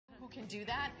can do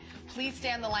that, please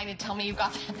stay on the line and tell me you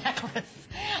got that necklace.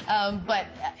 But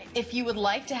if you would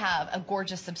like to have a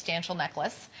gorgeous, substantial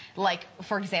necklace, like,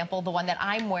 for example, the one that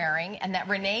I'm wearing and that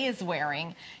Renee is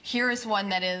wearing, here is one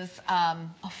that is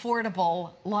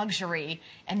affordable luxury.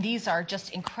 And these are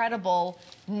just incredible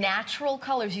natural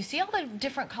colors. You see all the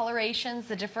different colorations,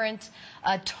 the different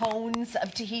tones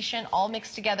of Tahitian all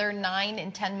mixed together, 9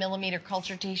 and 10 millimeter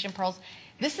cultured Tahitian pearls.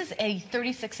 This is a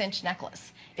 36-inch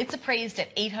necklace. It's appraised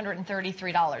at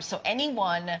 $833. So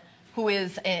anyone who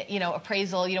is,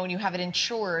 appraisal, when you have it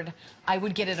insured, I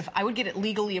would get it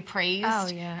legally appraised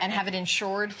and have it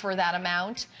insured for that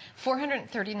amount.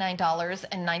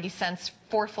 $439.90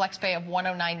 for flex pay of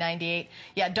 $109.98.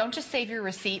 Yeah, don't just save your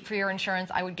receipt for your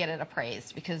insurance. I would get it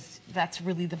appraised because that's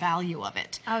really the value of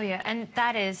it. Oh yeah, and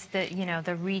that is the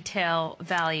the retail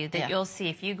value that you'll see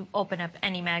if you open up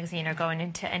any magazine or going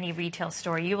into any retail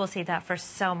store. You will see that for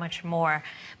so much more.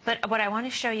 But what I want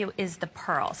to show you is the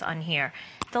pearls on here.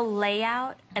 The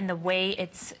layout and the way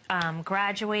it's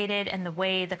graduated and the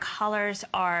way the colors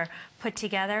are put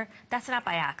together, that's not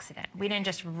by accident. We didn't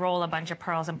just roll a bunch of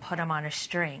pearls and put them on a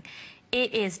string.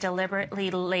 It is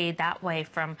deliberately laid that way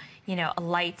from,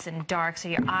 lights and dark, so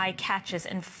your eye catches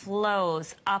and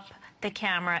flows up the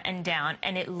camera and down,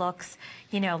 and it looks,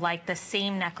 like the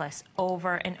same necklace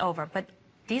over and over. But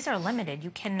these are limited. You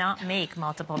cannot make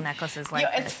multiple necklaces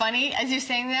like this. It's funny, as you're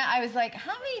saying that, I was like,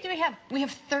 how many do we have? We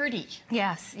have 30.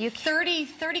 Yes.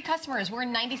 30 customers. We're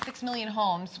in 96 million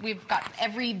homes. We've got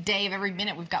every day of every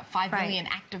minute, we've got 5 million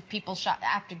active people,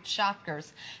 active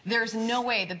shoppers. There's no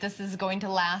way that this is going to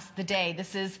last the day.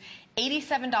 This is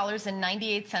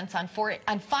 $87.98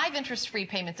 on 5 interest-free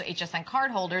payments to HSN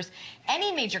card holders.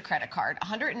 Any major credit card,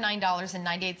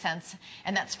 $109.98,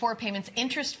 and that's 4 payments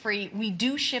interest-free. We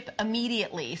do ship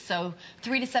immediately, so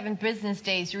 3 to 7 business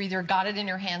days. You either got it in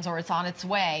your hands or it's on its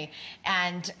way.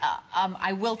 And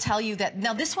I will tell you that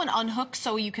now this one unhooks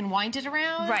so you can wind it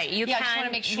around. Right. I just want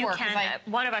to make sure.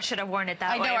 One of us should have worn it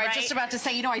that way. I know. Right? I was just about to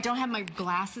say. I don't have my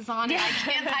glasses on. Yeah.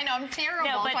 I know I'm terrible.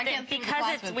 No, but so I can't see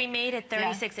because we made it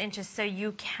 36 inches. So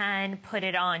you can put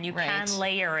it on, you can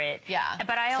layer it. Yeah.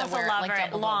 But I also love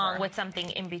it long with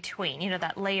something in between.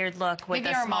 That layered look with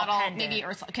a small pendant. Maybe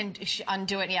Ursula can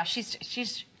undo it. Yeah, she's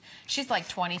like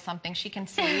 20-something. She can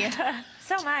see.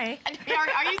 So am I.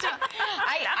 Are you?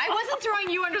 I wasn't throwing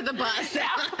you under the bus.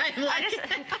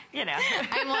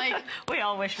 I'm like, we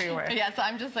all wish we were. Yeah, so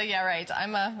I'm just like, yeah, right.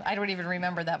 I don't even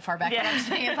remember that far back. What I'm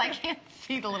saying is I can't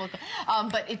see the little.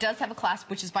 But it does have a clasp,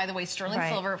 which is, by the way, sterling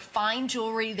silver, fine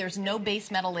jewelry. There's no base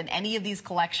metal in any of these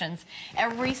collections.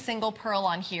 Every single pearl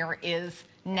on here is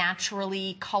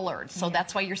naturally colored, so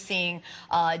that's why you're seeing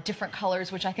different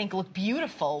colors, which I think look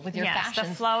beautiful with your fashions.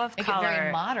 The flow of color, make it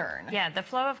very modern. Yeah, the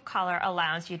flow of color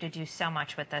allows you to do so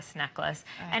much with this necklace.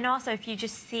 And also, if you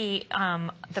just see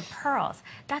the pearls,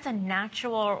 that's a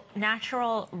natural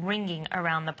ringing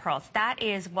around the pearls. That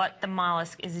is what the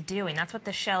mollusk is doing. That's what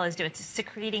the shell is doing. It's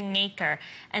secreting nacre,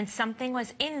 and something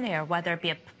was in there, whether it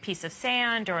be a piece of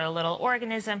sand or a little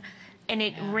organism, and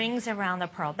it rings around the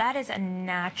pearl. That is a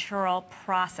natural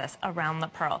process around the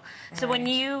pearl. So when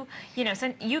you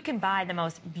can buy the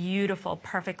most beautiful,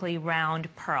 perfectly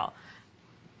round pearl,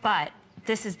 but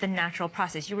this is the natural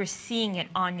process. You were seeing it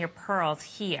on your pearls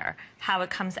here, how it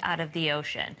comes out of the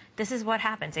ocean. This is what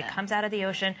happens. It comes out of the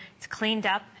ocean, it's cleaned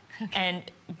up, and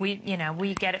we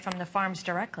get it from the farms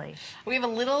directly. We have a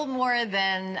little more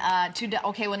than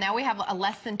now we have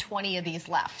less than 20 of these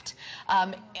left.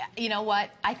 You know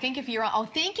what? I think if you're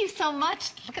thank you so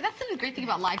much. Look, that's the great thing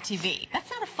about live TV.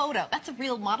 That's not a photo. That's a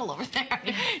real model over there.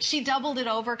 She doubled it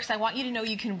over because I want you to know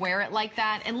you can wear it like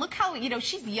that. And look how,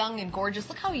 she's young and gorgeous.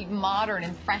 Look how modern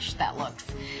and fresh that looks.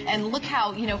 And look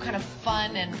how, kind of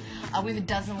fun. And we have a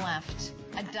dozen left.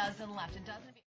 A dozen left.